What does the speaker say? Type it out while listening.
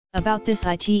About this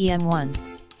ITEM1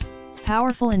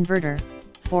 powerful inverter,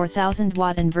 4000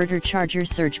 watt inverter charger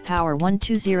surge power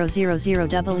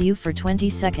 12000W for 20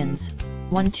 seconds,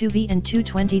 12V and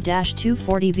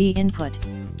 220-240V input,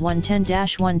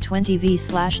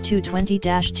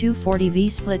 110-120V/220-240V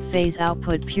split phase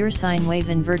output pure sine wave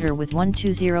inverter with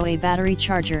 120A battery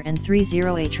charger and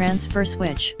 30A transfer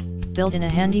switch, built-in a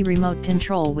handy remote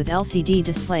control with LCD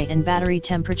display and battery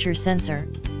temperature sensor,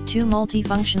 2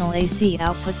 multifunctional AC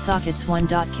output sockets, 1.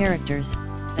 Characters,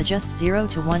 adjust 0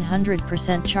 to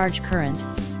 100% charge current,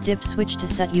 dip switch to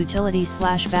set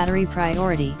utility/battery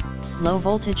priority, low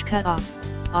voltage cutoff,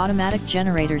 automatic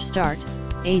generator start,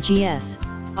 AGS,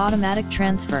 automatic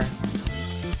transfer,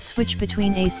 switch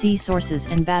between AC sources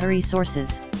and battery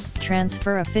sources,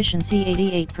 transfer efficiency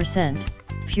 88%,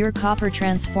 pure copper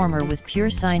transformer with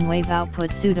pure sine wave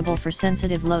output suitable for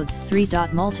sensitive loads, 3.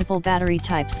 Multiple battery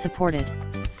types supported.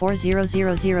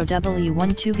 4000W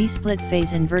 12V split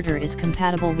phase inverter is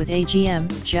compatible with AGM,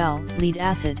 gel, lead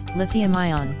acid,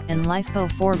 lithium-ion, and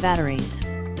LiFePO 4 batteries.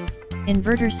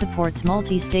 Inverter supports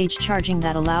multi-stage charging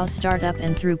that allows start-up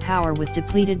and through power with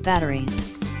depleted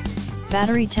batteries.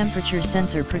 Battery temperature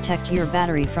sensor protect your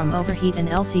battery from overheat, and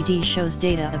LCD shows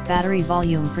data of battery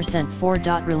volume %. 4.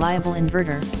 Reliable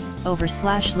inverter,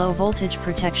 over/low voltage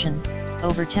protection,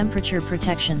 over temperature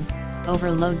protection,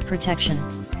 overload protection,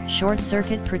 short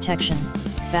circuit protection,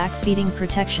 backfeeding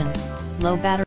protection, low battery